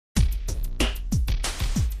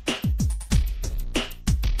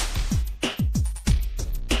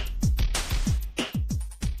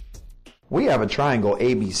We have a triangle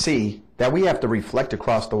ABC that we have to reflect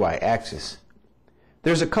across the y-axis.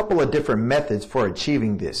 There's a couple of different methods for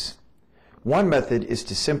achieving this. One method is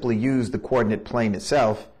to simply use the coordinate plane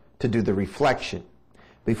itself to do the reflection.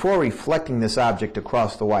 Before reflecting this object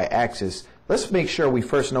across the y-axis, let's make sure we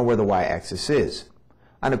first know where the y-axis is.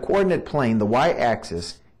 On a coordinate plane, the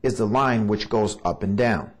y-axis is the line which goes up and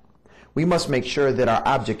down. We must make sure that our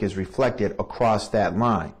object is reflected across that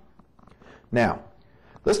line. Now,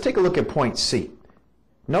 let's take a look at point C.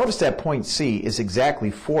 Notice that point C is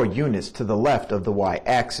exactly 4 units to the left of the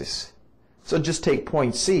y-axis. So just take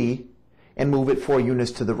point C and move it 4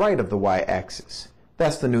 units to the right of the y-axis.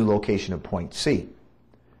 That's the new location of point C.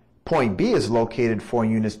 Point B is located 4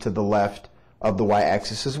 units to the left of the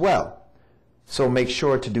y-axis as well. So make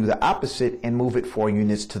sure to do the opposite and move it 4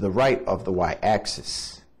 units to the right of the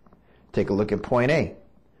y-axis. Take a look at point A.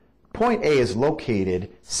 Point A is located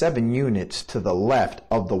 7 units to the left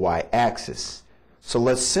of the y-axis. So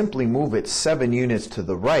let's simply move it 7 units to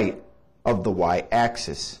the right of the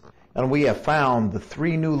y-axis. And we have found the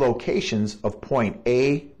 3 new locations of point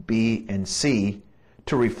A, B, and C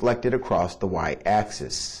to reflect it across the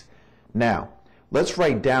y-axis. Now, let's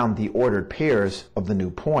write down the ordered pairs of the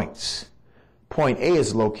new points. Point A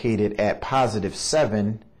is located at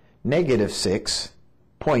 +7, -6.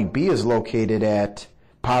 Point B is located at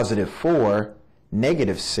 +4,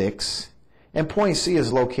 -6. And point C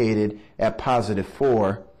is located at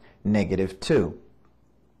 +4, -2.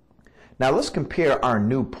 Now let's compare our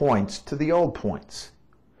new points to the old points.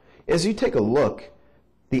 As you take a look,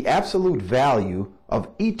 the absolute value of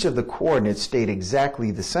each of the coordinates stayed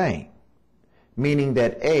exactly the same, meaning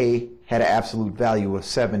that A had an absolute value of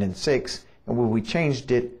 7 and 6, and when we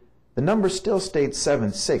changed it, the number still stayed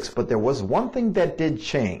 7, 6, but there was one thing that did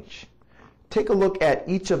change. Take a look at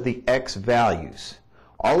each of the x values.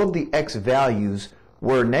 All of the x values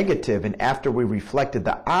were negative, and after we reflected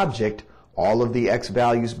the object, all of the x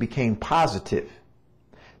values became positive.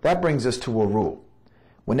 That brings us to a rule.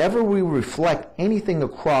 Whenever we reflect anything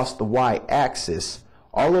across the y-axis,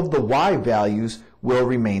 all of the y values will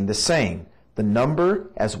remain the same, the number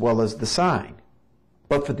as well as the sign.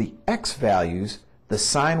 But for the x values, the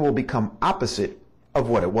sign will become opposite of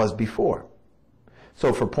what it was before.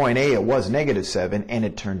 So for point A, it was -7, and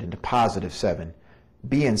it turned into +7.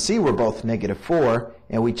 B and C were both -4,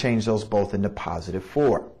 and we changed those both into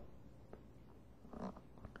 +4.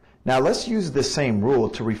 Now let's use the same rule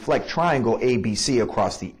to reflect triangle ABC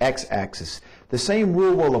across the x-axis. The same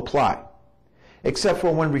rule will apply, except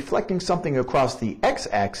for when reflecting something across the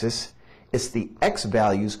x-axis, it's the x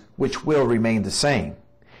values which will remain the same,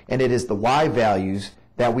 and it is the y values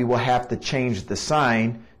that we will have to change the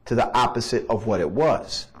sign to the opposite of what it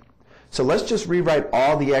was. So let's just rewrite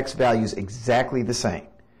all the x values exactly the same.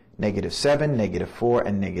 -7, -4,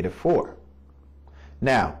 and -4.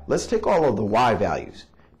 Now, let's take all of the y values.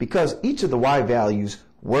 Because each of the y values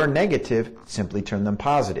were negative, simply turn them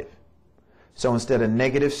positive. So instead of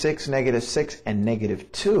 -6, -6, and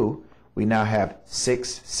 -2, we now have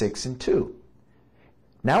 6, 6, and 2.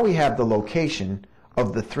 Now we have the location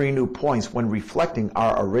of the 3 new points when reflecting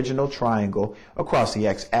our original triangle across the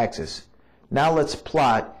x-axis. Now let's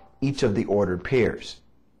plot each of the ordered pairs.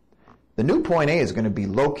 The new point A is going to be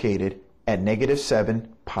located at -7,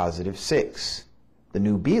 +6. The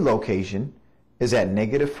new B location is at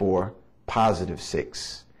 -4,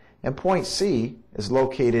 +6. And point C is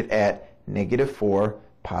located at -4,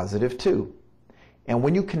 +2. And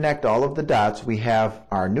when you connect all of the dots, we have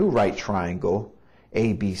our new right triangle,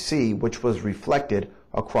 ABC, which was reflected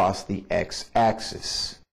across the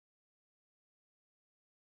x-axis.